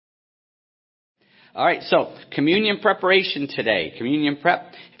All right, so communion preparation today. Communion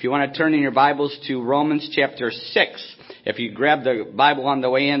prep. If you want to turn in your Bibles to Romans chapter 6. If you grab the Bible on the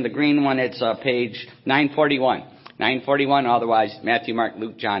way in, the green one, it's page 941. 941, otherwise Matthew, Mark,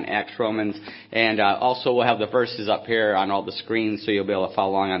 Luke, John, Acts, Romans. And also we'll have the verses up here on all the screens so you'll be able to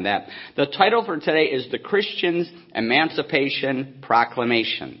follow along on that. The title for today is The Christian's Emancipation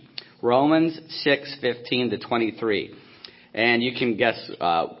Proclamation. Romans 6:15 to 23. And you can guess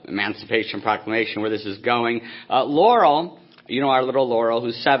Emancipation Proclamation, where this is going. Laurel, you know our little Laurel,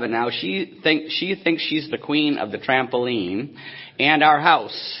 who's 7 now, she thinks she's the queen of the trampoline and our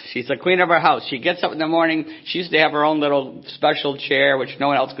house. She's the queen of our house. She gets up in the morning. She used to have her own little special chair, which no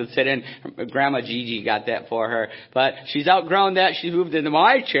one else could sit in. Grandma Gigi got that for her. But she's outgrown that. She's moved into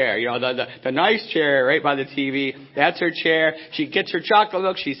my chair, you know, the nice chair right by the TV. That's her chair. She gets her chocolate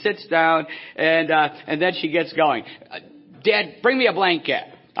milk. She sits down, and then she gets going. Dad, bring me a blanket.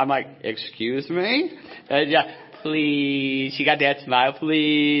 I'm like, excuse me? Yeah, please. She got that smile,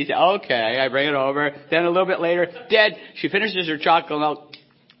 please. Okay, I bring it over. Then a little bit later, Dad, she finishes her chocolate milk.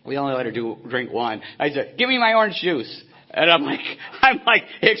 We only let her drink one. I said, give me my orange juice. And I'm like,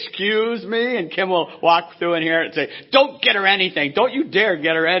 excuse me? And Kim will walk through in here and say, don't get her anything. Don't you dare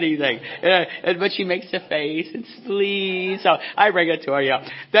get her anything. But she makes a face and please. So I bring it to her, yeah.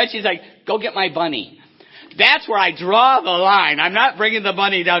 Then she's like, go get my bunny. That's where I draw the line. I'm not bringing the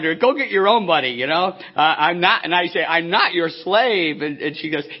bunny down to her. Go get your own bunny, you know. I'm not, and I say, I'm not your slave. And she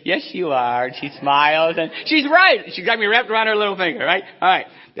goes, yes, you are. And she smiles, and she's right. She got me wrapped around her little finger, right? All right.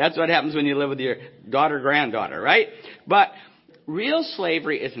 That's what happens when you live with your granddaughter, right? But real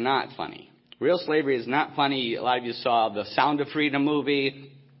slavery is not funny. Real slavery is not funny. A lot of you saw the Sound of Freedom movie.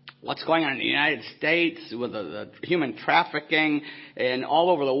 What's going on in the United States with the human trafficking and all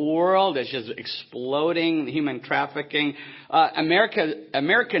over the world. It's just exploding, human trafficking.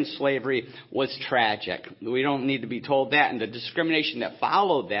 American slavery was tragic. We don't need to be told that. And the discrimination that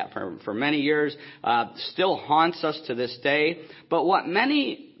followed that for many years still haunts us to this day. But what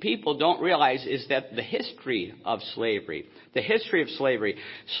many people don't realize is that the history of slavery,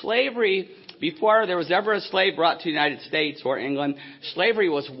 before there was ever a slave brought to the United States or England, slavery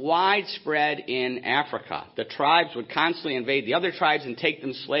was widespread in Africa. The tribes would constantly invade the other tribes and take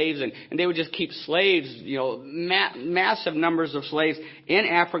them slaves, and they would just keep slaves, you know, massive numbers of slaves in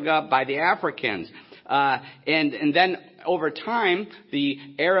Africa by the Africans. And then over time, the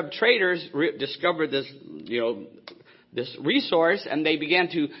Arab traders discovered this, you know, this resource, and they began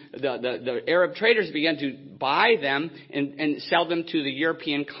to, the Arab traders began to buy them and sell them to the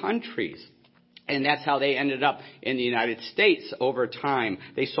European countries. And that's how they ended up in the United States over time.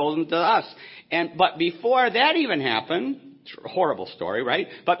 They sold them to us. But before that even happened, horrible story, right?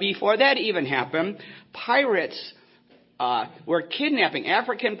 But before that even happened, pirates were kidnapping,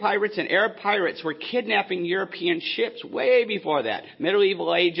 African pirates and Arab pirates were kidnapping European ships way before that.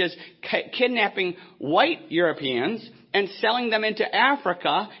 Medieval ages, kidnapping white Europeans and selling them into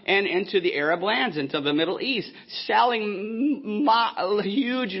Africa and into the Arab lands, into the Middle East. Selling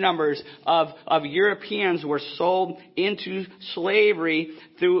huge numbers of Europeans were sold into slavery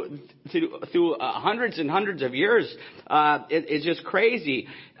through hundreds and hundreds of years. It's just crazy.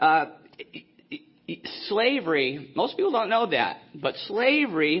 Slavery, most people don't know that, but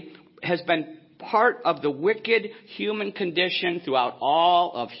slavery has been part of the wicked human condition throughout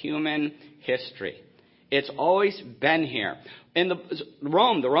all of human history. It's always been here. In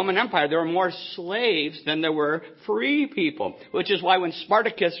the Roman Empire, there were more slaves than there were free people, which is why when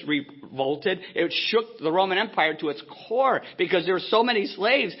Spartacus revolted, it shook the Roman Empire to its core because there were so many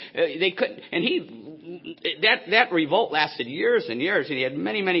slaves, they couldn't, and that revolt lasted years and years, and he had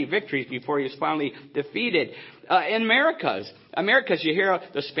many, many victories before he was finally defeated. In Americas, you hear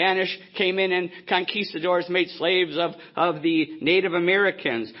the Spanish came in and conquistadors made slaves of the Native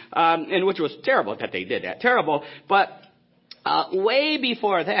Americans, and which was terrible that they did that. Terrible. But way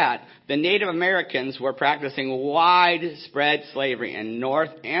before that, the Native Americans were practicing widespread slavery in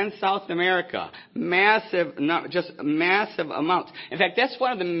North and South America. Massive amounts. In fact, that's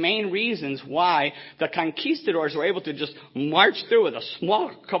one of the main reasons why the conquistadors were able to just march through with a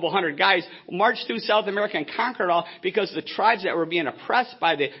small couple hundred guys, march through South America and conquer it all, because the tribes that were being oppressed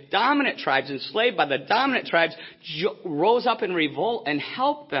by the dominant tribes, enslaved by the dominant tribes, rose up in revolt and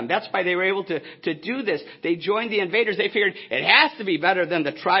helped them. That's why they were able to do this. They joined the invaders. They figured it has to be better than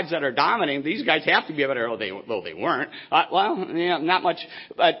the tribes that are dominating. These guys have to be better, though they weren't. Not much.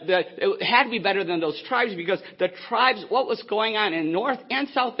 But it had to be better than those tribes, because the tribes, what was going on in North and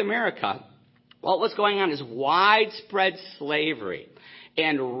South America, what was going on is widespread slavery.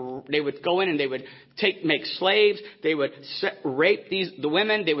 And they would go in and they would make slaves. They would rape the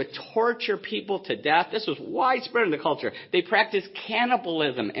women. They would torture people to death. This was widespread in the culture. They practiced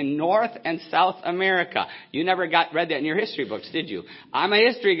cannibalism in North and South America. You never read that in your history books, did you? I'm a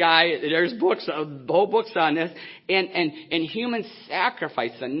history guy. There's books, whole books on this. And human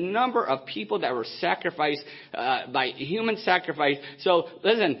sacrifice, the number of people that were sacrificed by human sacrifice. So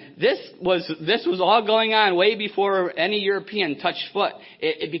listen, this was all going on way before any European touched foot.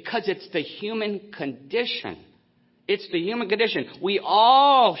 Because it's the human condition. It's the human condition. We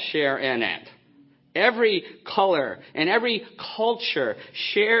all share in it. Every color and every culture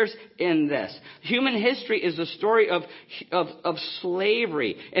shares in this. Human history is the story of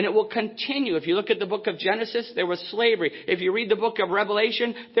slavery, and it will continue. If you look at the book of Genesis, there was slavery. If you read the book of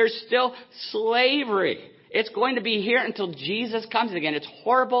Revelation, there's still slavery. It's going to be here until Jesus comes again. It's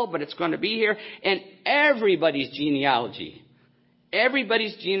horrible, but it's going to be here. And everybody's genealogy,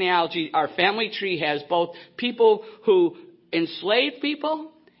 our family tree has both people who enslaved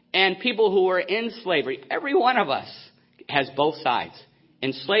people and people who were in slavery. Every one of us has both sides.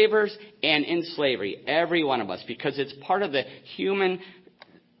 Enslavers and in slavery. Every one of us. Because it's part of the human,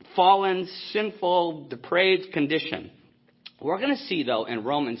 fallen, sinful, depraved condition. We're going to see, though, in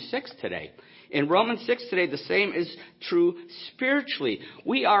Romans 6 today. In Romans 6 today, the same is true spiritually.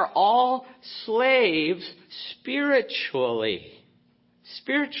 We are all slaves spiritually.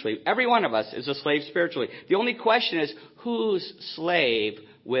 Spiritually. Every one of us is a slave spiritually. The only question is, whose slave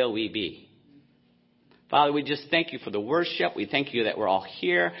will we be? Father, we just thank you for the worship. We thank you that we're all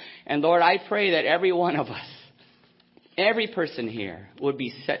here. And Lord, I pray that every one of us, every person here would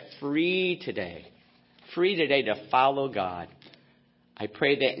be set free today to follow God. I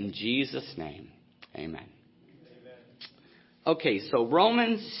pray that in Jesus' name. Amen. Okay, so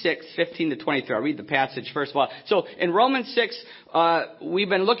Romans 6, 15 to 23. I'll read the passage first of all. So in Romans 6, we've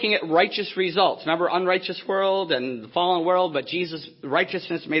been looking at righteous results. Remember, unrighteous world and the fallen world, but Jesus'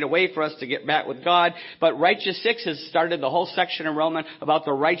 righteousness made a way for us to get back with God. But righteous 6 has started the whole section in Romans about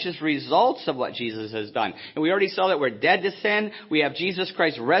the righteous results of what Jesus has done. And we already saw that we're dead to sin. We have Jesus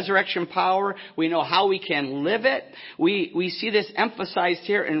Christ's resurrection power. We know how we can live it. We see this emphasized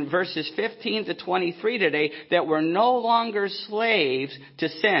here in verses 15 to 23 today, that we're no longer slaves to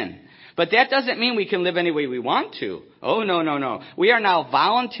sin. But that doesn't mean we can live any way we want to. Oh, no. We are now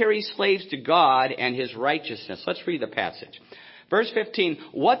voluntary slaves to God and His righteousness. Let's read the passage. Verse 15,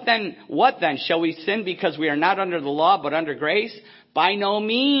 what then? Shall we sin because we are not under the law but under grace? By no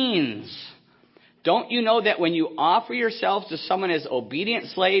means. Don't you know that when you offer yourselves to someone as obedient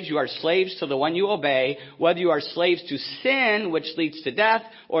slaves, you are slaves to the one you obey, whether you are slaves to sin, which leads to death,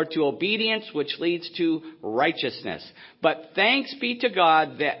 or to obedience, which leads to righteousness. But thanks be to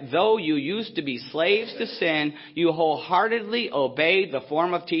God that though you used to be slaves to sin, you wholeheartedly obeyed the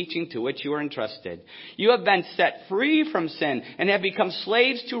form of teaching to which you were entrusted. You have been set free from sin and have become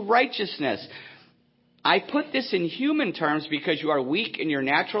slaves to righteousness. I put this in human terms because you are weak in your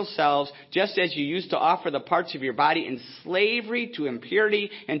natural selves, just as you used to offer the parts of your body in slavery to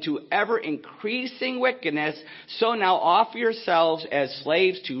impurity and to ever-increasing wickedness. So now offer yourselves as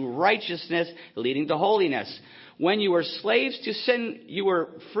slaves to righteousness, leading to holiness. When you were slaves to sin, you were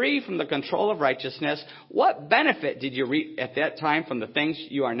free from the control of righteousness. What benefit did you reap at that time from the things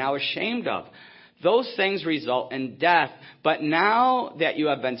you are now ashamed of? Those things result in death. But now that you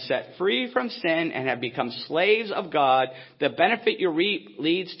have been set free from sin and have become slaves of God, the benefit you reap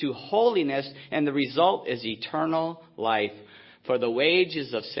leads to holiness, and the result is eternal life. For the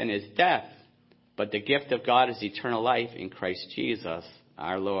wages of sin is death, but the gift of God is eternal life in Christ Jesus,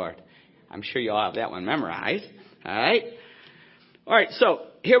 our Lord. I'm sure you all have that one memorized. All right, so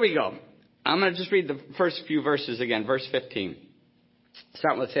here we go. I'm going to just read the first few verses again. Verse 15.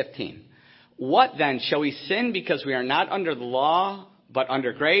 Starting with 15. What then? Shall we sin because we are not under the law, but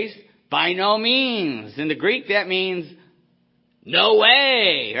under grace? By no means. In the Greek, that means no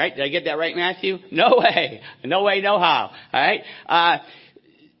way. Right? Did I get that right, Matthew? No way. No way, no how. All right? I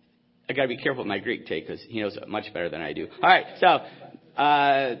got to be careful with my Greek take because he knows it much better than I do. All right. So,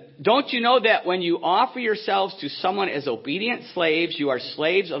 don't you know that when you offer yourselves to someone as obedient slaves, you are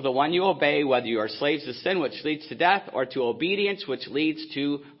slaves of the one you obey, whether you are slaves to sin, which leads to death, or to obedience, which leads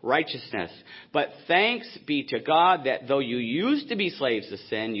to righteousness. But thanks be to God that though you used to be slaves to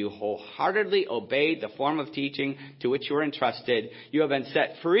sin, you wholeheartedly obeyed the form of teaching to which you were entrusted. You have been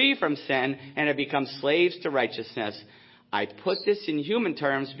set free from sin and have become slaves to righteousness. I put this in human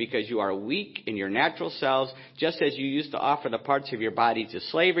terms because you are weak in your natural selves, just as you used to offer the parts of your body to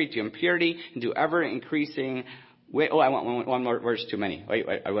slavery, to impurity, and to ever-increasing... I want one more verse too many. Wait,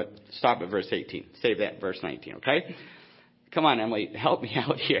 stop at verse 18. Save that, verse 19, okay? Come on, Emily, help me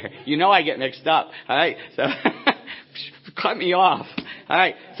out here. You know I get mixed up. All right, so cut me off. All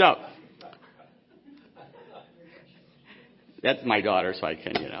right, so that's my daughter, so I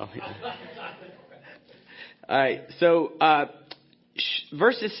can, All right, so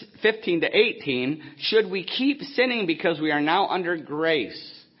verses 15 to 18, should we keep sinning because we are now under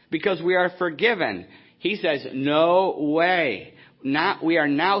grace, because we are forgiven? He says, no way. We are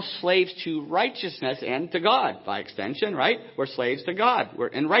now slaves to righteousness and to God, by extension, right? We're slaves to God. We're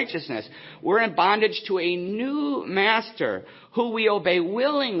in righteousness. We're in bondage to a new master who we obey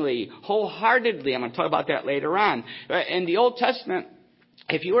willingly, wholeheartedly. I'm going to talk about that later on. In the Old Testament,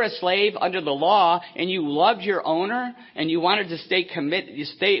 if you were a slave under the law and you loved your owner and you wanted to stay committed,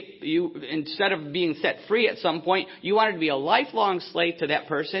 instead of being set free at some point, you wanted to be a lifelong slave to that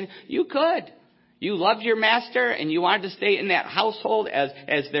person, you could. You loved your master and you wanted to stay in that household as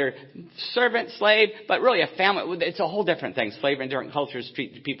their servant slave, but really a family, it's a whole different thing. Slavery in different cultures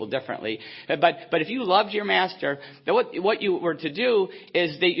treat people differently. But if you loved your master, then what you were to do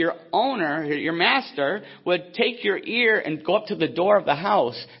is that your owner, your master, would take your ear and go up to the door of the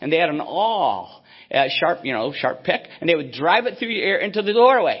house, and they had an awl, sharp pick, and they would drive it through your ear into the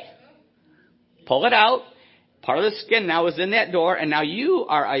doorway. Pull it out. Part of the skin now is in that door, and now you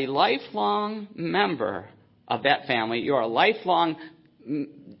are a lifelong member of that family. You're a lifelong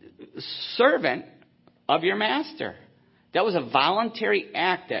servant of your master. That was a voluntary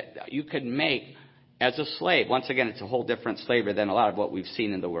act that you could make as a slave. Once again, it's a whole different slavery than a lot of what we've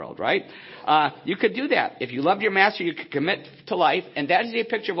seen in the world, right? You could do that. If you loved your master, you could commit to life, and that is a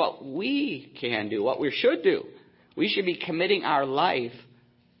picture of what we can do, what we should do. We should be committing our life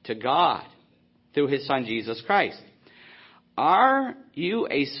to God through his son, Jesus Christ. Are you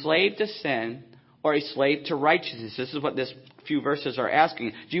a slave to sin or a slave to righteousness? This is what this few verses are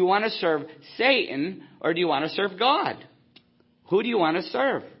asking. Do you want to serve Satan or do you want to serve God? Who do you want to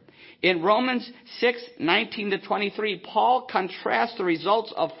serve? In Romans 6:19 to 23, Paul contrasts the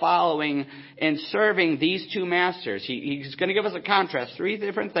results of following and serving these two masters. He's going to give us a contrast, three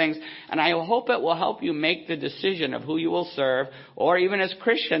different things, and I hope it will help you make the decision of who you will serve, or even as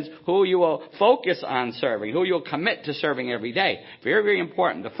Christians, who you will focus on serving, who you'll commit to serving every day. Very, very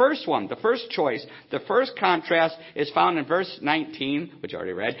important. The first one, the first choice, the first contrast is found in verse 19, which I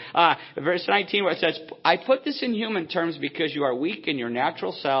already read. Verse 19 where it says, I put this in human terms because you are weak in your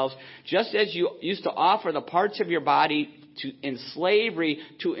natural selves, just as you used to offer the parts of your body in slavery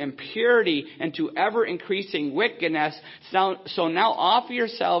to impurity and to ever-increasing wickedness, so now offer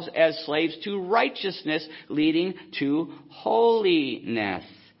yourselves as slaves to righteousness, leading to holiness.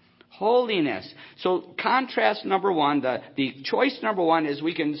 Holiness. So contrast number one, the choice number one is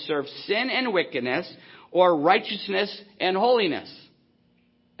we can serve sin and wickedness or righteousness and holiness.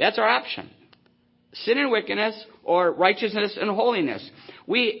 That's our option. Sin and wickedness or righteousness and holiness.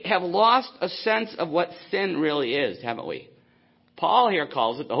 We have lost a sense of what sin really is, haven't we? Paul here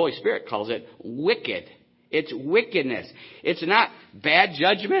calls it, the Holy Spirit calls it, wicked. It's wickedness. It's not bad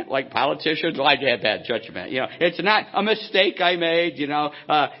judgment, like politicians like to have bad judgment. It's not a mistake I made,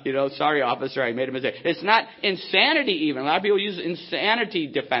 sorry officer, I made a mistake. It's not insanity even. A lot of people use insanity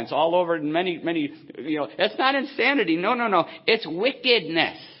defense all over many, it's not insanity. No. It's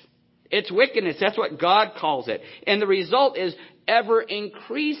wickedness. It's wickedness. That's what God calls it. And the result is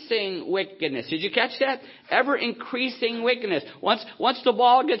ever-increasing wickedness. Did you catch that? Ever-increasing wickedness. Once the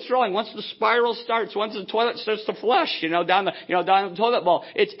ball gets rolling, once the spiral starts, once the toilet starts to flush, down the toilet bowl,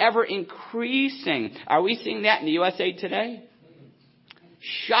 it's ever-increasing. Are we seeing that in the USA today?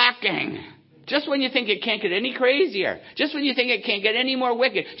 Shocking. Just when you think it can't get any crazier, just when you think it can't get any more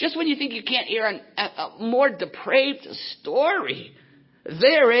wicked, just when you think you can't hear a more depraved story,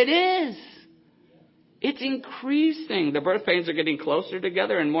 there it is. It's increasing. The birth pains are getting closer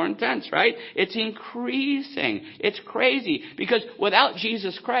together and more intense, right? It's increasing. It's crazy. Because without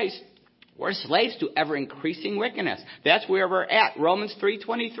Jesus Christ, we're slaves to ever-increasing wickedness. That's where we're at. Romans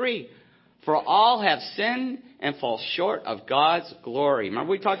 3:23. For all have sinned and fall short of God's glory.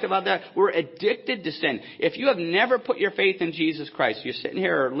 Remember we talked about that? We're addicted to sin. If you have never put your faith in Jesus Christ, you're sitting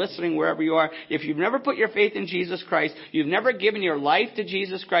here or listening wherever you are, if you've never put your faith in Jesus Christ, you've never given your life to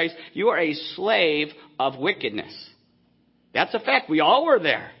Jesus Christ, you are a slave of wickedness. That's a fact. We all were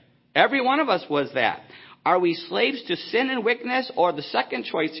there. Every one of us was that. Are we slaves to sin and wickedness, or the second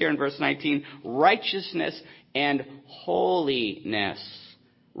choice here in verse 19, righteousness and holiness?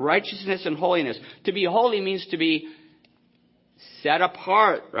 Righteousness and holiness. To be holy means to be set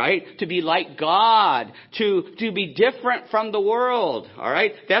apart, right? To be like God. To be different from the world, all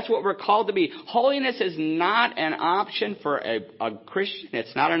right? That's what we're called to be. Holiness is not an option for a Christian.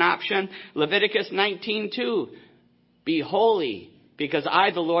 It's not an option. Leviticus 19:2. Be holy, because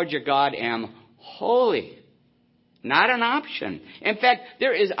I, the Lord your God, am holy. Not an option. In fact,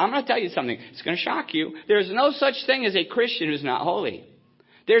 I'm going to tell you something. It's going to shock you. There's no such thing as a Christian who's not holy.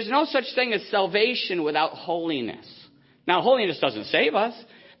 There's no such thing as salvation without holiness. Now, holiness doesn't save us,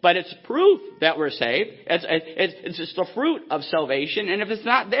 but it's proof that we're saved. It's just the fruit of salvation. And if it's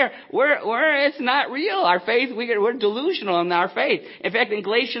not there, it's not real. Our faith, we're delusional in our faith. In fact, in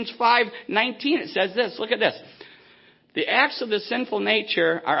Galatians 5:19, it says this. Look at this. The acts of the sinful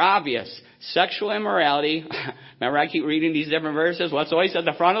nature are obvious. Sexual immorality. Remember, I keep reading these different verses. What's always at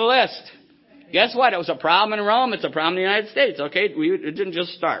the front of the list? Guess what? It was a problem in Rome. It's a problem in the United States. Okay? It didn't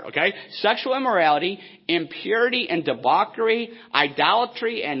just start. Okay? Sexual immorality, impurity and debauchery,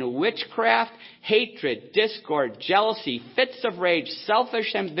 idolatry and witchcraft, hatred, discord, jealousy, fits of rage,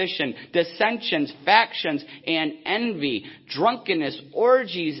 selfish ambition, dissensions, factions, and envy, drunkenness,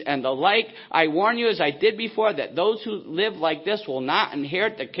 orgies, and the like. I warn you, as I did before, that those who live like this will not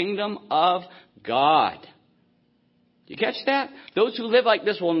inherit the kingdom of God. You catch that? Those who live like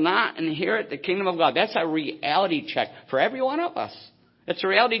this will not inherit the kingdom of God. That's a reality check for every one of us. It's a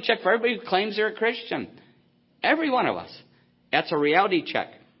reality check for everybody who claims they're a Christian. Every one of us. That's a reality check.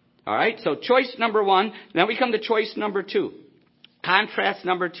 All right? So choice number one. Now we come to choice number two. Contrast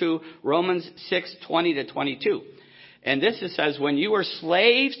number two, Romans 6:20-22. And this it says, when you were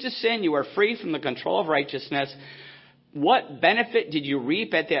slaves to sin, you were free from the control of righteousness. What benefit did you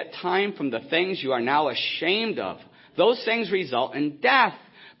reap at that time from the things you are now ashamed of? Those things result in death.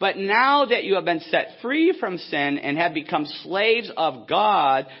 But now that you have been set free from sin and have become slaves of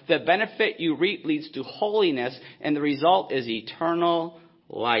God, the benefit you reap leads to holiness, and the result is eternal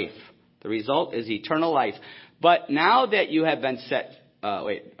life. The result is eternal life. But now that you have been set...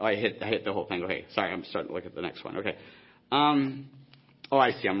 I hit the whole thing. Okay, sorry, I'm starting to look at the next one. Okay.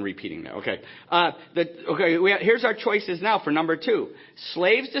 I see. I'm repeating that. Okay. Here's our choices now for number two.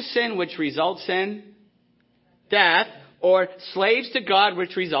 Slaves to sin, which results in death, or slaves to God,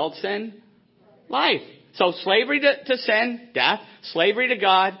 which results in life. So slavery to sin, death. Slavery to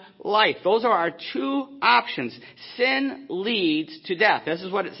God, life. Those are our two options. Sin leads to death. This is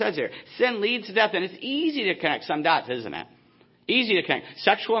what it says here. Sin leads to death, and it's easy to connect some dots, isn't it? Easy to connect.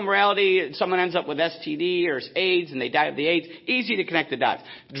 Sexual immorality, someone ends up with STD or AIDS and they die of the AIDS. Easy to connect the dots.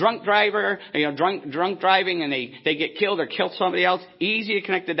 Drunk driver, drunk driving and they get killed or kill somebody else. Easy to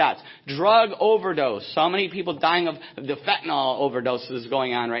connect the dots. Drug overdose. So many people dying of the fentanyl overdoses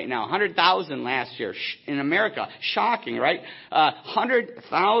going on right now. 100,000 last year in America. Shocking, right?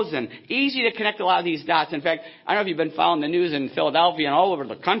 100,000. Easy to connect a lot of these dots. In fact, I don't know if you've been following the news in Philadelphia and all over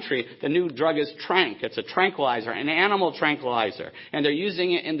the country. The new drug is Trank. It's a tranquilizer, an animal tranquilizer. And they're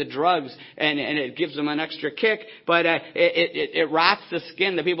using it in the drugs, and it gives them an extra kick, but it rots the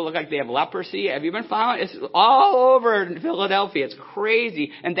skin. The people look like they have leprosy. Have you been following? It's all over Philadelphia. It's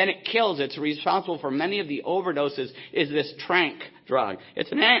crazy. And then it kills. It's responsible for many of the overdoses is this Trank drug.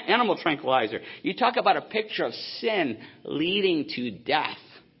 It's an animal tranquilizer. You talk about a picture of sin leading to death,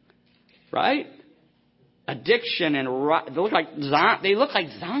 right? Addiction and they look like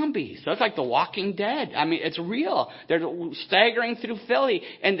zombies. They look like The Walking Dead. I mean, it's real. They're staggering through Philly,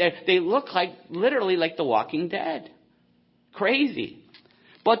 and they look like literally like The Walking Dead. Crazy.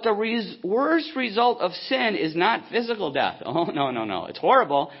 But the worst result of sin is not physical death. Oh, no. It's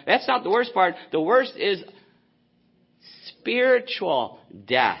horrible. That's not the worst part. The worst is spiritual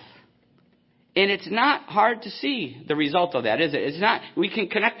death. And it's not hard to see the result of that, is it? It's not. We can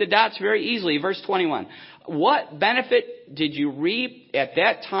connect the dots very easily. Verse 21. What benefit did you reap at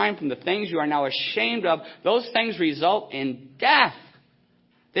that time from the things you are now ashamed of? Those things result in death.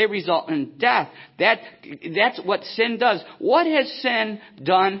 They result in death. That's what sin does. What has sin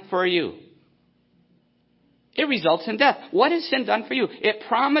done for you? It results in death. What has sin done for you? It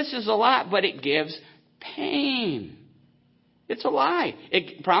promises a lot, but it gives pain. It's a lie.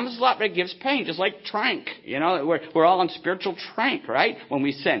 It promises a lot, but it gives pain, just like Trank. We're all on spiritual Trank, right? When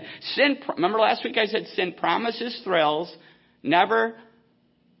we sin. Remember last week I said sin promises thrills, never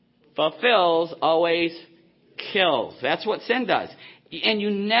fulfills, always kills. That's what sin does. And you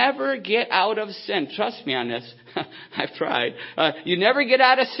never get out of sin. Trust me on this. I've tried. You never get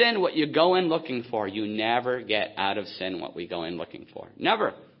out of sin what you go in looking for. You never get out of sin what we go in looking for.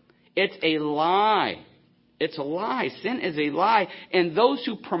 Never. It's a lie. It's a lie. Sin is a lie. And those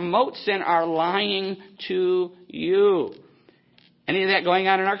who promote sin are lying to you. Any of that going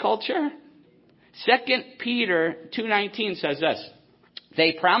on in our culture? 2 Peter 2:19 says this.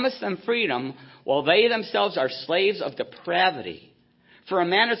 They promise them freedom while they themselves are slaves of depravity. For a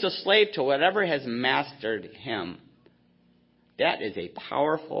man is a slave to whatever has mastered him. That is a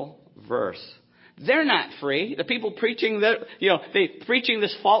powerful verse. They're not free. The people preaching preaching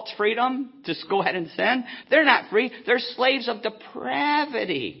this false freedom to go ahead and sin, they're not free. They're slaves of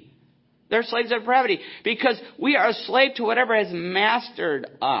depravity. They're slaves of depravity because we are a slave to whatever has mastered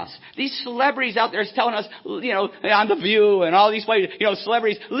us. These celebrities out there is telling us, on The View and all these ways,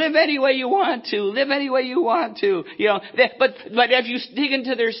 celebrities, live any way you want to, live any way you want to, but if you dig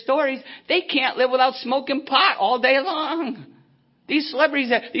into their stories, they can't live without smoking pot all day long. These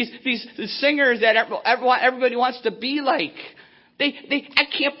celebrities, these singers that everybody wants to be like, I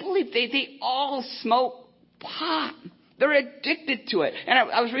can't believe they all smoke pot. They're addicted to it. And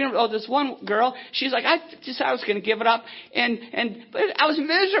I was reading about this one girl. She's like, I was going to give it up. But I was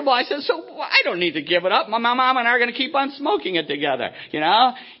miserable. I said, so I don't need to give it up. My mom and I are going to keep on smoking it together.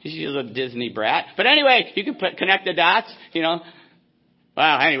 She's a Disney brat. But anyway, you can connect the dots,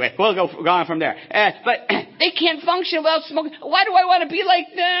 Well, anyway, we'll go on from there. But they can't function without smoking. Why do I want to be like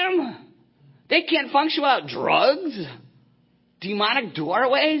them? They can't function without drugs. Demonic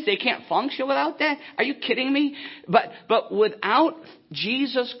doorways, they can't function without that? Are you kidding me? But without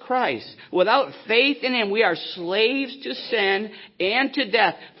Jesus Christ, without faith in Him, we are slaves to sin and to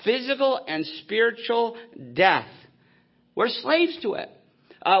death, physical and spiritual death. We're slaves to it.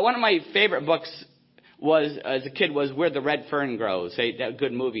 One of my favorite books as a kid was Where the Red Fern Grows. A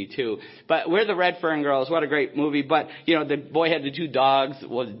good movie too. But Where the Red Fern Grows, what a great movie. But, the boy had the two dogs,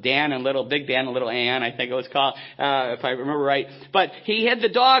 was Big Dan and Little Ann, I think it was called, if I remember right. But he had the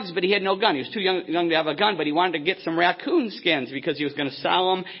dogs, but he had no gun. He was too young to have a gun, but he wanted to get some raccoon skins because he was going to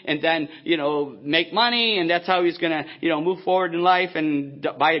sell them and then, make money, and that's how he was going to, move forward in life and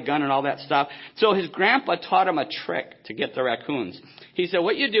buy a gun and all that stuff. So his grandpa taught him a trick to get the raccoons. He said,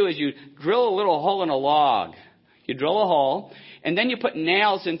 what you do is you drill a little hole in a log. You drill a hole, and then you put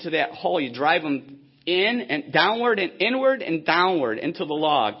nails into that hole. You drive them in and downward and inward and downward into the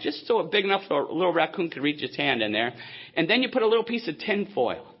log, just so it's big enough so a little raccoon could reach its hand in there. And then you put a little piece of tin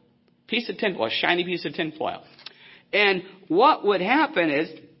foil, a shiny piece of tin foil. And what would happen is,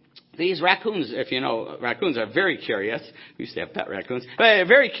 these raccoons, if you know, raccoons are very curious. We used to have pet raccoons. But they're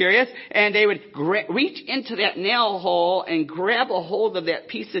very curious. And they would reach into that nail hole and grab a hold of that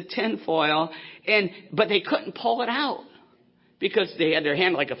piece of tin foil. But they couldn't pull it out because they had their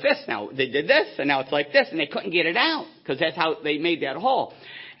hand like a fist. Now, they did this, and now it's like this. And they couldn't get it out because that's how they made that hole.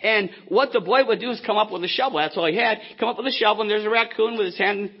 And what the boy would do is come up with a shovel. That's all he had. Come up with a shovel, and there's a raccoon with his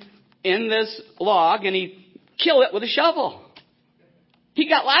hand in this log, and he'd kill it with a shovel. He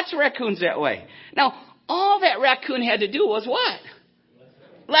got lots of raccoons that way. Now, all that raccoon had to do was what?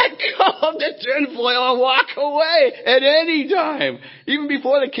 Let go of the tin foil and walk away at any time. Even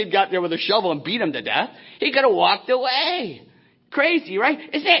before the kid got there with a shovel and beat him to death, he could have walked away. Crazy, right?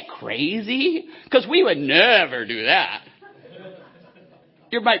 Isn't that crazy? Because we would never do that.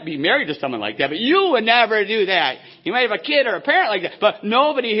 You might be married to someone like that, but you would never do that. You might have a kid or a parent like that, but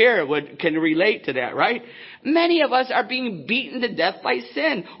nobody here can relate to that, right? Many of us are being beaten to death by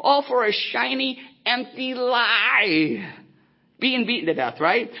sin, all for a shiny, empty lie. Being beaten to death,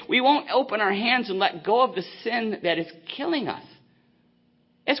 right? We won't open our hands and let go of the sin that is killing us.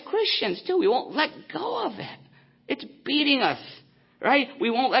 As Christians, too, we won't let go of it. It's beating us, right? We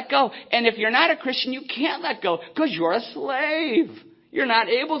won't let go. And if you're not a Christian, you can't let go because you're a slave. You're not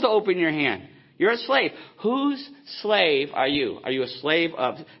able to open your hand. You're a slave. Whose slave are you? Are you a slave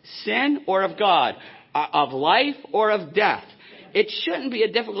of sin or of God? Of life or of death? It shouldn't be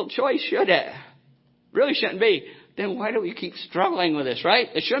a difficult choice, should it? Really shouldn't be. Then why do we keep struggling with this, right?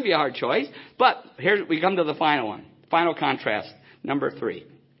 It shouldn't be a hard choice. But here we come to the final one. Final contrast, number 3.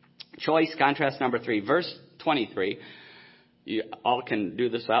 Choice contrast number 3. Verse 23. You all can do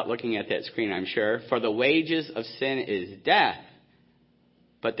this without looking at that screen, I'm sure. For the wages of sin is death,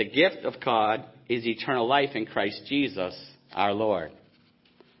 but the gift of God is eternal life in Christ Jesus our Lord.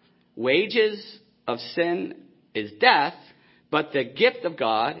 Wages of sin is death, but the gift of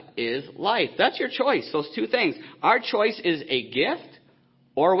God is life. That's your choice, those two things. Our choice is a gift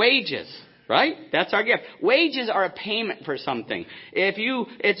or wages, right? That's our gift. Wages are a payment for something.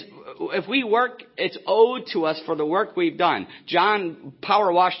 If we work, it's owed to us for the work we've done. John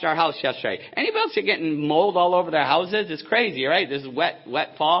power washed our house yesterday. Anybody else are getting mold all over their houses? It's crazy, right? This is wet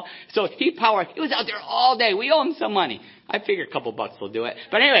fall. So he was out there all day. We owe him some money. I figure a couple bucks will do it.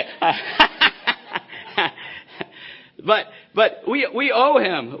 But anyway, but we owe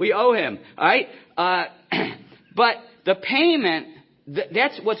him. We owe him. All right. But the payment,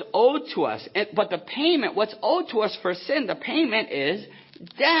 that's what's owed to us. But the payment, what's owed to us for sin, the payment is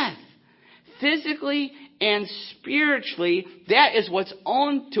death. Physically and spiritually, that is what's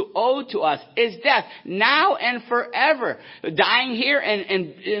owed to us, is death, now and forever. Dying here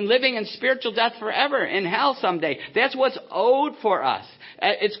and living in spiritual death forever, in hell someday. That's what's owed for us.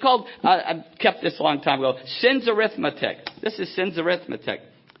 It's called, I kept this a long time ago, sin's arithmetic. This is sin's arithmetic.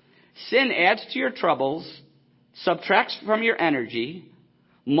 Sin adds to your troubles, subtracts from your energy,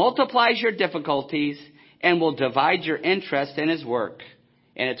 multiplies your difficulties, and will divide your interest in his work.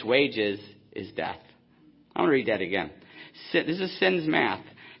 And its wages is death. I'm going to read that again. Sin, this is sin's math.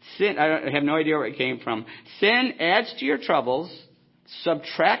 Sin, I have no idea where it came from. Sin adds to your troubles,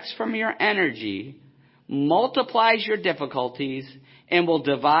 subtracts from your energy, multiplies your difficulties, and will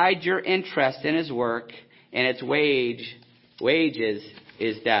divide your interest in his work. And its wages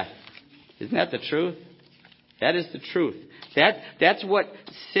is death. Isn't that the truth? That is the truth. That's what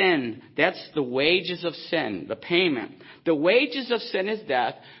sin, that's the wages of sin, the payment. The wages of sin is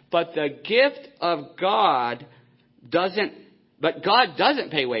death, but the gift of God doesn't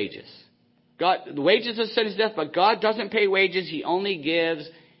pay wages. The wages of sin is death, but God doesn't pay wages. He only gives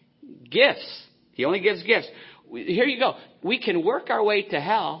gifts. He only gives gifts. Here you go. We can work our way to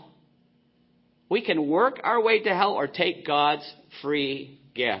hell. We can work our way to hell or take God's free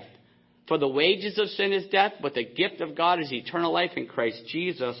gift. For the wages of sin is death, but the gift of God is eternal life in Christ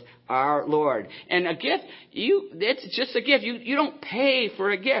Jesus our Lord. And a gift, it's just a gift. You don't pay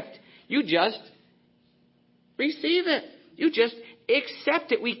for a gift. You just receive it. You just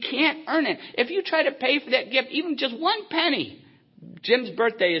accept it. We can't earn it. If you try to pay for that gift, even just 1 penny. Jim's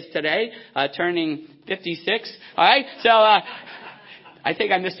birthday is today, turning 56. All right, so I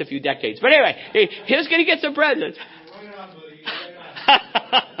think I missed a few decades. But anyway, he's going to get some presents.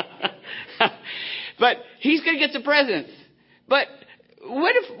 But he's going to get some presents. But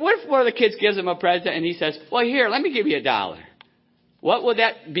what if one of the kids gives him a present and he says, well, here, let me give you $1. What would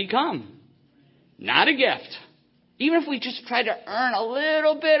that become? Not a gift. Even if we just try to earn a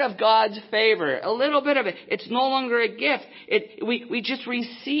little bit of God's favor, a little bit of it, it's no longer a gift. We just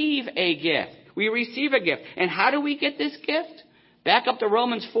receive a gift. We receive a gift. And how do we get this gift? Back up to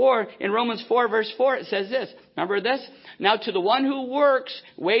Romans 4. In Romans 4, verse 4, it says this. Remember this? Now, to the one who works,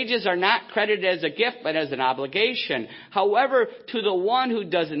 wages are not credited as a gift, but as an obligation. However, to the one who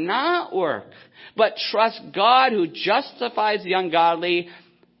does not work, but trusts God who justifies the ungodly,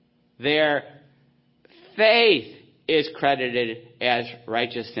 their faith is credited as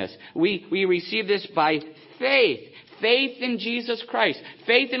righteousness. We receive this by faith. Faith in Jesus Christ.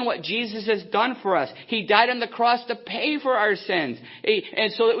 Faith in what Jesus has done for us. He died on the cross to pay for our sins.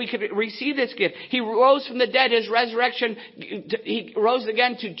 And so that we could receive this gift. He rose from the dead. His resurrection, He rose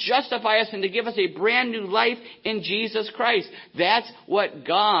again to justify us and to give us a brand new life in Jesus Christ. That's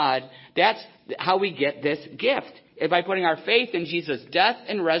how we get this gift. By putting our faith in Jesus' death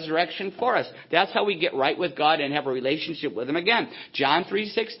and resurrection for us. That's how we get right with God and have a relationship with Him again. John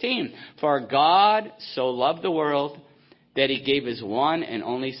 3:16. For God so loved the world that He gave His one and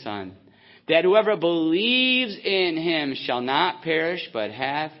only Son, that whoever believes in Him shall not perish but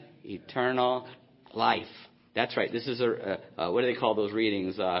have eternal life. That's right. This is what do they call those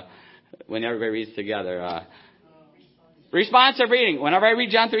readings when everybody reads together? Responsive reading. Whenever I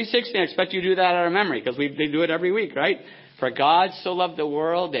read John 3:16, I expect you to do that out of memory because they do it every week, right? For God so loved the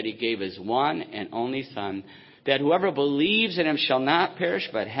world that He gave His one and only Son, that whoever believes in Him shall not perish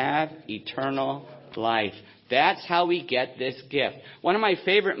but have eternal life. That's how we get this gift. One of my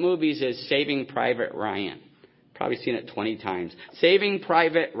favorite movies is Saving Private Ryan. Probably seen it 20 times. Saving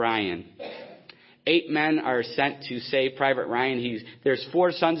Private Ryan. 8 men are sent to save Private Ryan. There's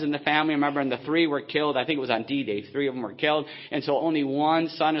 4 sons in the family, remember, and the 3 were killed. I think it was on D-Day. 3 of them were killed. And so only 1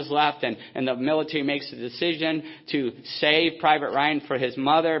 son is left, and the military makes the decision to save Private Ryan for his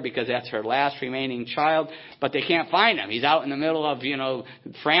mother because that's her last remaining child. But they can't find him. He's out in the middle of,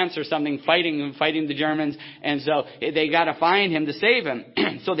 France or something, fighting the Germans. And so they got to find him to save him.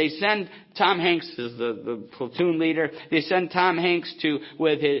 So they send Tom Hanks is the platoon leader. They send Tom Hanks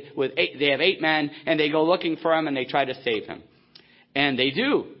they have 8 men, and they go looking for him, and they try to save him. And they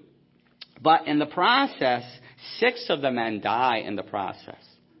do. But in the process, 6 of the men die in the process.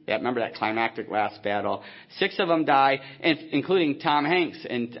 Yeah, remember that climactic last battle? 6 of them die, including Tom Hanks.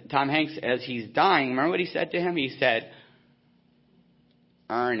 And Tom Hanks, as he's dying, remember what he said to him? He said,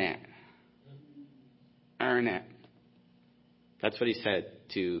 "Earn it. Earn it." That's what he said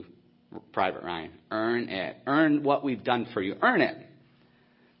to Private Ryan. Earn it. Earn what we've done for you. Earn it.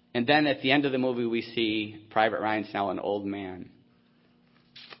 And then at the end of the movie, we see Private Ryan's now an old man.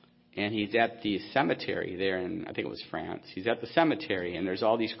 And he's at the cemetery there in, I think it was France. He's at the cemetery, and there's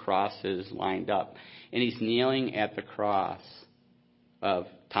all these crosses lined up. And he's kneeling at the cross of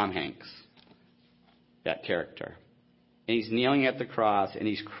Tom Hanks. that character. And he's kneeling at the cross and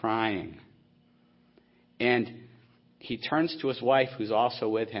he's crying. And he turns to his wife, who's also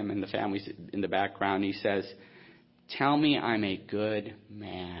with him, and the family's in the background. He says, "Tell me I'm a good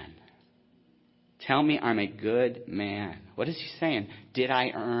man. Tell me I'm a good man." What is he saying? Did I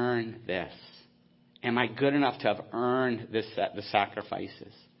earn this? Am I good enough to have earned the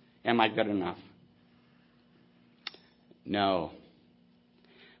sacrifices? Am I good enough? No.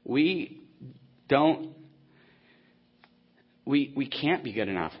 We can't be good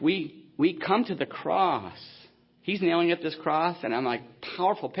enough. We come to the cross. He's nailing at this cross, and I'm like,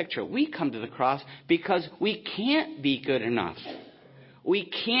 powerful picture. We come to the cross because we can't be good enough. We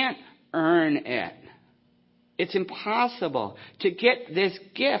can't earn it. It's impossible. To get this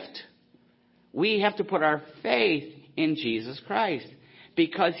gift, we have to put our faith in Jesus Christ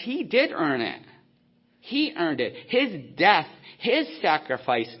because he did earn it. He earned it. His death, his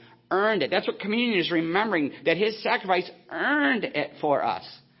sacrifice earned it. That's what communion is, remembering that his sacrifice earned it for us,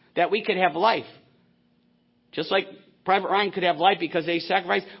 that we could have life. Just like Private Ryan could have life because they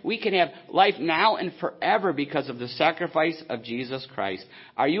sacrificed, we can have life now and forever because of the sacrifice of Jesus Christ.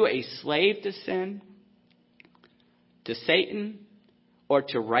 Are you a slave to sin, to Satan, or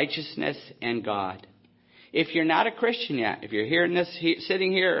to righteousness and God? If you're not a Christian yet, if you're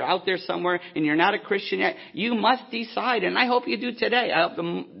sitting here or out there somewhere and you're not a Christian yet, you must decide, and I hope you do today. I hope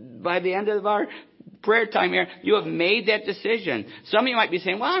by the end of our prayer time here, you have made that decision. Some of you might be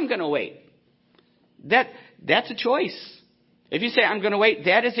saying, well, I'm going to wait. That's a choice. If you say, I'm going to wait,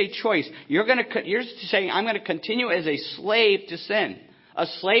 that is a choice. You're saying, I'm going to continue as a slave to sin, a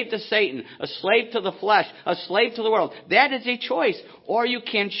slave to Satan, a slave to the flesh, a slave to the world. That is a choice. Or you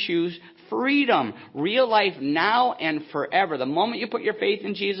can choose freedom, real life now and forever. The moment you put your faith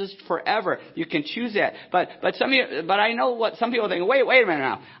in Jesus, forever, you can choose that. But I know what some people think. Wait a minute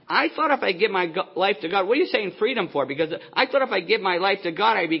now. I thought if I give my life to God, what are you saying freedom for? Because I thought if I give my life to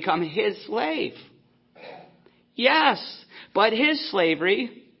God, I become his slave. Yes, but his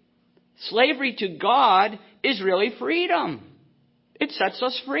slavery to God is really freedom. It sets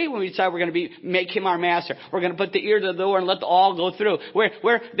us free when we decide we're going to make him our master. We're going to put the ear to the door and let all go through.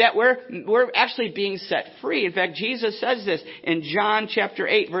 We're actually being set free. In fact, Jesus says this in John chapter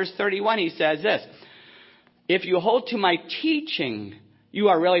 8, verse 31. He says this, "If you hold to my teaching, you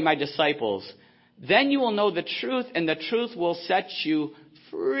are really my disciples. Then you will know the truth, and the truth will set you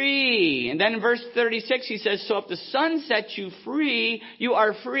free." And then in verse 36, he says, "So if the Son sets you free, you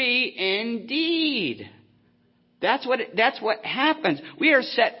are free indeed." That's what happens. We are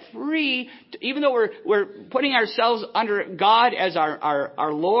set free, even though we're putting ourselves under God as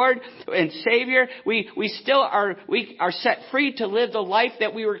our Lord and Savior. We are set free to live the life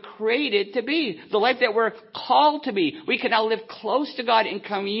that we were created to be, the life that we're called to be. We can now live close to God in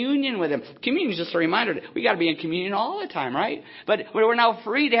communion with him. Communion is just a reminder that we got to be in communion all the time, right? But we're now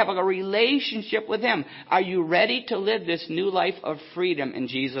free to have a relationship with him. Are you ready to live this new life of freedom in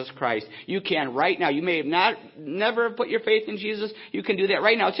Jesus Christ? You can right now. You may have never put your faith in Jesus. You can do that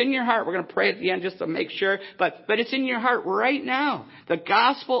right now. It's in your heart. We're going to pray at the end just to make sure. But it's in your heart right now. The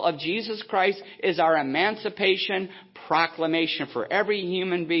gospel of Jesus Christ is our emancipation proclamation for every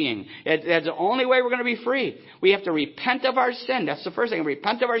human being. That's the only way we're going to be free. We have to repent of our sin. That's the first thing.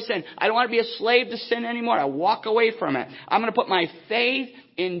 Repent of our sin. I don't want to be a slave to sin anymore. I walk away from it. I'm going to put my faith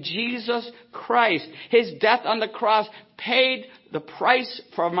in Jesus Christ. His death on the cross paid the price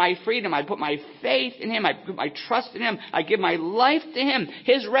for my freedom. I put my faith in him. I put my trust in him. I give my life to him.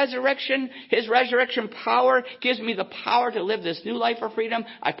 His resurrection power gives me the power to live this new life of freedom.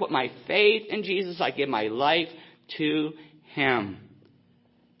 I put my faith in Jesus. I give my life to him.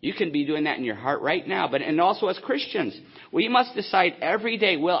 You can be doing that in your heart right now. And also as Christians, we must decide every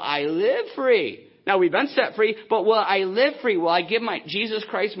day, will I live free? Now we've been set free, but will I live free? Will I give Jesus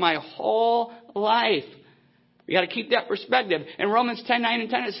Christ my whole life? We got to keep that perspective. In Romans 10, 9 and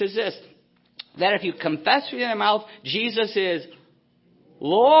 10, it says this, that if you confess with your mouth Jesus is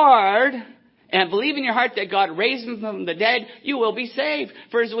Lord, and believe in your heart that God raised him from the dead, you will be saved.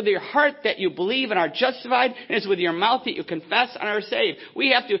 For it is with your heart that you believe and are justified, and it is with your mouth that you confess and are saved.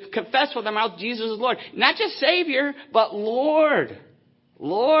 We have to confess with our mouth Jesus is Lord. Not just Savior, but Lord.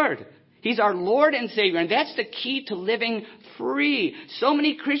 Lord. He's our Lord and Savior, and that's the key to living free. So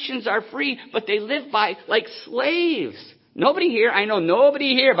many Christians are free, but they live like slaves. Nobody here. I know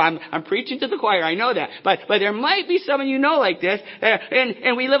nobody here, but I'm preaching to the choir. I know that. But there might be some of you know like this.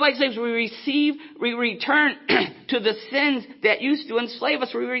 And we live like slaves. We return to the sins that used to enslave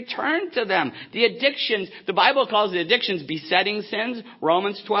us. We return to them. The addictions, the Bible calls the addictions besetting sins.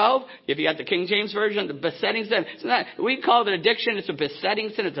 Romans 12, if you got the King James Version, the besetting sin. We call it addiction. It's a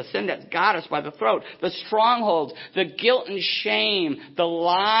besetting sin. It's a sin that's got us by the throat. The strongholds, the guilt and shame, the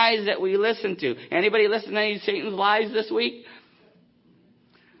lies that we listen to. Anybody listen to any of Satan's lies this week?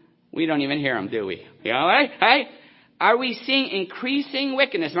 We don't even hear them, do we? You know, right? Are we seeing increasing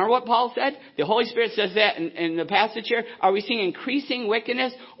wickedness? Remember what Paul said? The Holy Spirit says that in the passage here. Are we seeing increasing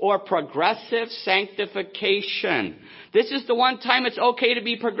wickedness or progressive sanctification? This is the one time it's okay to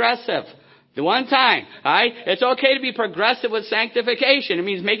be progressive. The one time, alright? It's okay to be progressive with sanctification. It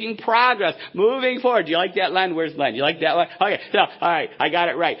means making progress, moving forward. Do you like that, Len? Where's Len? You like that one? Okay, so, alright, I got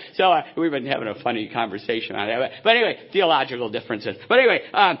it right. So, we've been having a funny conversation on that. But anyway, theological differences. But anyway,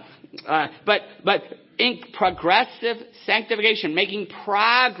 but in progressive sanctification, making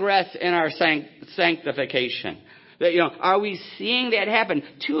progress in our sanctification. That, are we seeing that happen?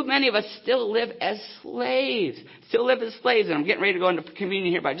 Too many of us still live as slaves. And I'm getting ready to go into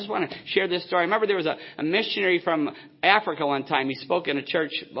communion here, but I just want to share this story. I remember there was a missionary from Africa one time. He spoke in a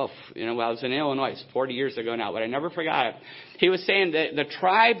church, I was in Illinois. It's 40 years ago now, but I never forgot it. He was saying that the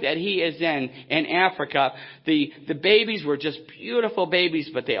tribe that he is in Africa, the babies were just beautiful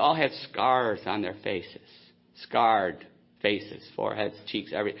babies, but they all had scars on their faces. Scarred faces, foreheads,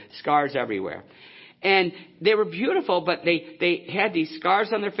 cheeks, scars everywhere. And they were beautiful, but they had these scars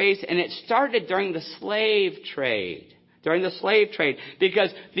on their face, and it started during the slave trade.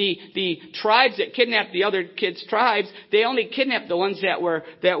 Because the tribes that kidnapped the other kids' tribes, they only kidnapped the ones that were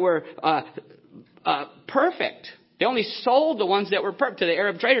perfect. They only sold the ones that were perfect to the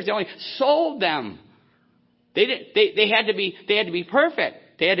Arab traders. They only sold them. They had to be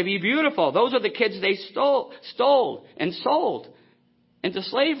perfect. They had to be beautiful. Those are the kids they stole and sold into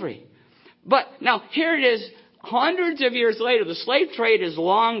slavery. But now here it is, hundreds of years later, the slave trade is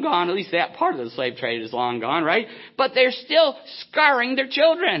long gone, at least that part of the slave trade is long gone, right? But they're still scarring their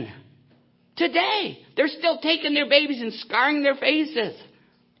children. Today, they're still taking their babies and scarring their faces,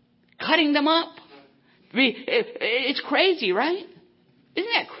 cutting them up. It's crazy, right?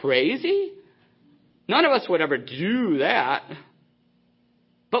 Isn't that crazy? None of us would ever do that.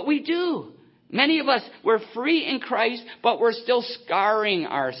 But we do. Many of us, we're free in Christ, but we're still scarring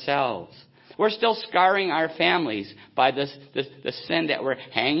ourselves. We're still scarring our families by the sin that we're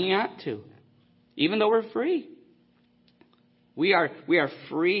hanging on to, even though we're free. We are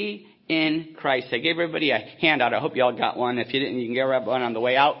free in Christ. I gave everybody a handout. I hope you all got one. If you didn't, you can grab one on the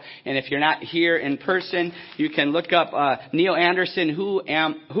way out. And if you're not here in person, you can look up Neil Anderson, Who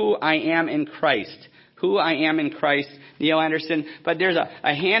I Am in Christ. Who I Am in Christ, Neil Anderson. But there's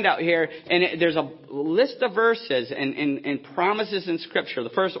a handout here, and there's a list of verses and promises in Scripture.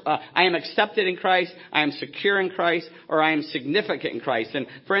 The first, I am accepted in Christ, I am secure in Christ, or I am significant in Christ. And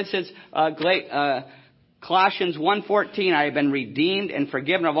for instance, Colossians 1:14, I have been redeemed and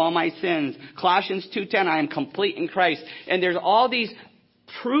forgiven of all my sins. Colossians 2:10, I am complete in Christ. And there's all these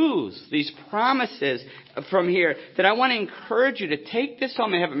truths, these promises from here that I want to encourage you to take this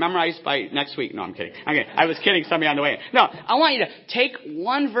home and have it memorized by next week. No, I'm kidding. Okay, I was kidding some of you on the way. No, I want you to take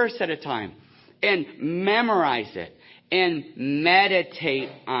one verse at a time and memorize it and meditate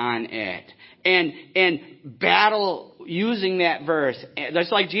on it and battle using that verse.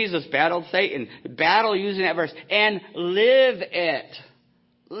 Just like Jesus battled Satan, battle using that verse and live it.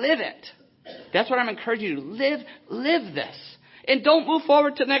 Live it. That's what I'm encouraging you to live this. And don't move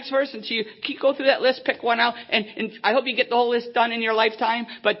forward to the next verse until you go through that list, pick one out, and I hope you get the whole list done in your lifetime,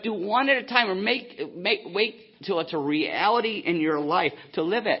 but do one at a time, or wait till it's a reality in your life to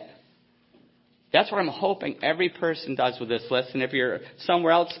live it. That's what I'm hoping every person does with this list. And if you're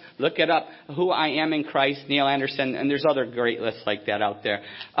somewhere else, look it up, Who I Am in Christ, Neil Anderson, and there's other great lists like that out there.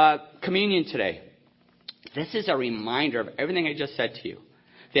 Communion today. This is a reminder of everything I just said to you,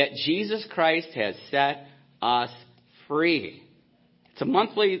 that Jesus Christ has set us free. It's a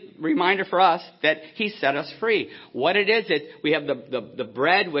monthly reminder for us that He set us free. What it is, we have the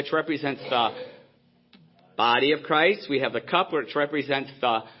bread, which represents the body of Christ. We have the cup, which represents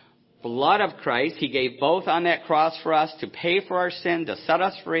the blood of Christ. He gave both on that cross for us to pay for our sin, to set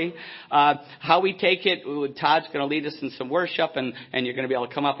us free. How we take it, Todd's going to lead us in some worship, and you're going to be able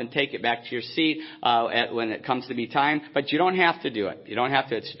to come up and take it back to your seat when it comes to be time. But you don't have to do it. You don't have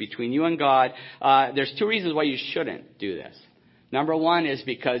to. It's between you and God. There's two reasons why you shouldn't do this. Number one is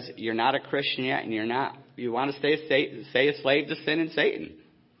because you're not a Christian yet, and you want to stay a slave to sin and Satan.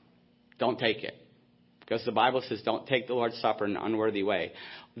 Don't take it. Because the Bible says don't take the Lord's Supper in an unworthy way.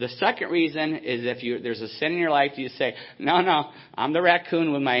 The second reason is if there's a sin in your life, you say, no, I'm the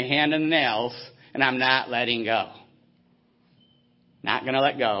raccoon with my hand in the nails, and I'm not letting go. Not going to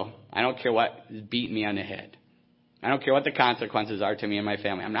let go. I don't care what beat me on the head. I don't care what the consequences are to me and my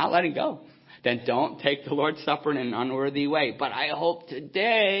family. I'm not letting go. Then don't take the Lord's Supper in an unworthy way. But I hope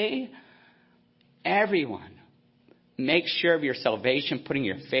today, everyone, make sure of your salvation, putting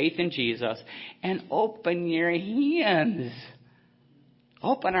your faith in Jesus, and open your hands.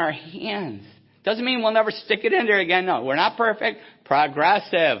 Open our hands. Doesn't mean we'll never stick it in there again. No, we're not perfect.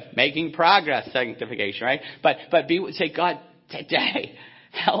 Progressive. Making progress. Sanctification, right? But say, God, today,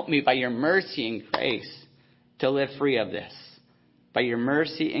 help me by your mercy and grace to live free of this. By your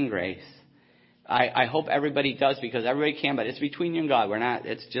mercy and grace. I hope everybody does, because everybody can, but it's between you and God.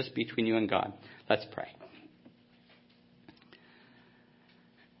 It's just between you and God. Let's pray.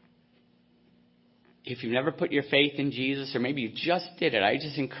 If you've never put your faith in Jesus, or maybe you just did it, I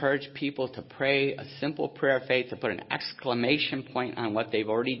just encourage people to pray a simple prayer of faith, to put an exclamation point on what they've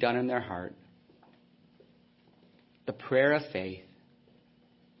already done in their heart. The prayer of faith.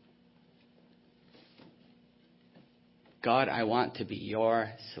 God, I want to be your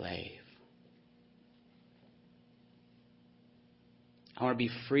slave. I want to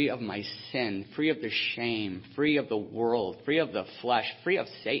be free of my sin, free of the shame, free of the world, free of the flesh, free of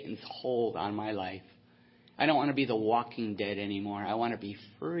Satan's hold on my life. I don't want to be the walking dead anymore. I want to be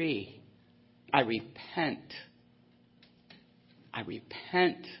free. I repent. I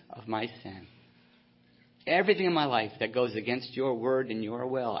repent of my sin. Everything in my life that goes against your word and your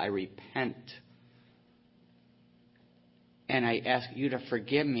will, I repent. And I ask you to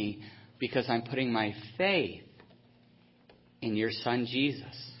forgive me, because I'm putting my faith in your Son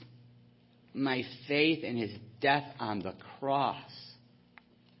Jesus. My faith in his death on the cross.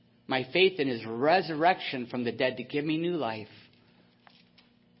 My faith in his resurrection from the dead to give me new life.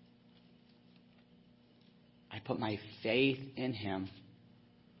 I put my faith in him.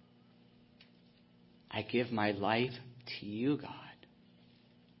 I give my life to you, God.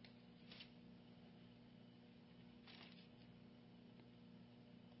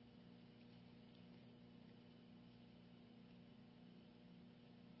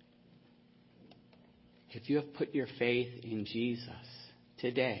 If you have put your faith in Jesus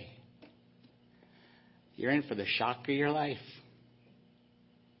today, you're in for the shock of your life.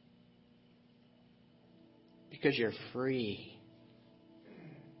 Because you're free.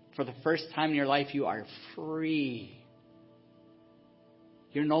 For the first time in your life, you are free.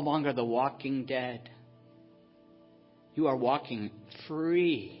 You're no longer the walking dead. You are walking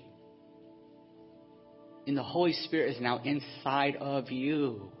free. And the Holy Spirit is now inside of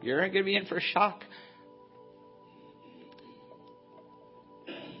you. You're going to be in for a shock.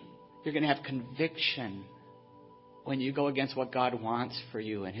 You're going to have conviction when you go against what God wants for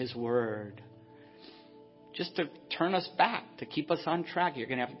you and his word. Just to turn us back, to keep us on track. You're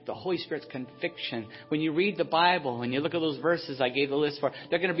going to have the Holy Spirit's conviction. When you read the Bible, when you look at those verses I gave the list for,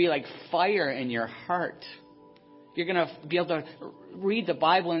 they're going to be like fire in your heart. You're going to be able to read the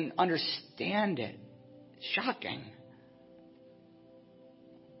Bible and understand it. Shocking.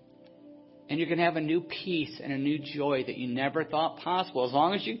 And you're going to have a new peace and a new joy that you never thought possible. As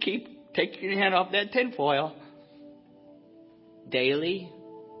long as you keep taking your hand off that tinfoil daily,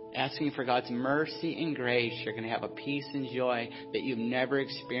 asking for God's mercy and grace, you're going to have a peace and joy that you've never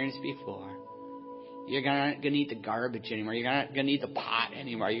experienced before. You're not going to need the garbage anymore. You're not going to need the pot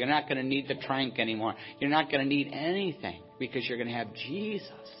anymore. You're not going to need the trunk anymore. You're not going to need anything, because you're going to have Jesus,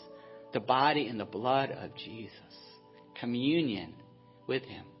 the body and the blood of Jesus, communion with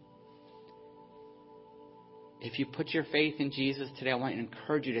him. If you put your faith in Jesus today, I want to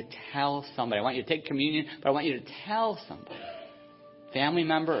encourage you to tell somebody. I want you to take communion, but I want you to tell somebody. Family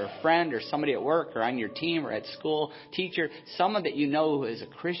member or friend or somebody at work or on your team or at school, teacher, someone that you know who is a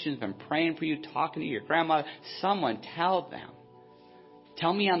Christian, has been praying for you, talking to your grandmother. Someone, tell them.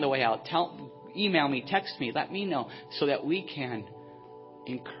 Tell me on the way out. Email me, text me, let me know, so that we can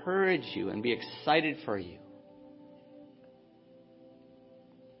encourage you and be excited for you.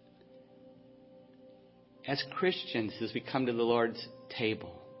 As Christians, as we come to the Lord's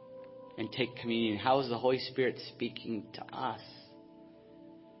table and take communion, how is the Holy Spirit speaking to us?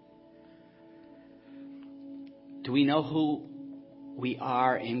 Do we know who we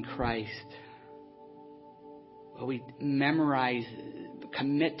are in Christ? Will we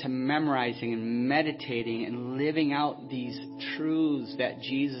commit to memorizing and meditating and living out these truths that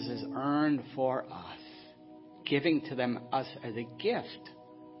Jesus has earned for us, giving to us as a gift?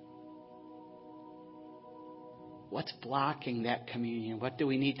 What's blocking that communion? What do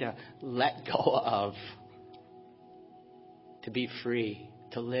we need to let go of? to be free,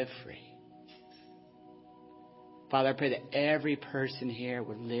 to live free. Father, I pray that every person here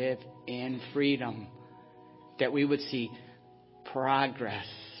would live in freedom, that we would see progress,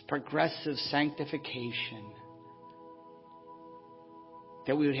 progressive sanctification,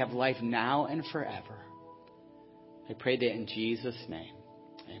 that we would have life now and forever. I pray that in Jesus' name.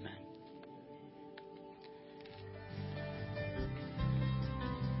 Amen.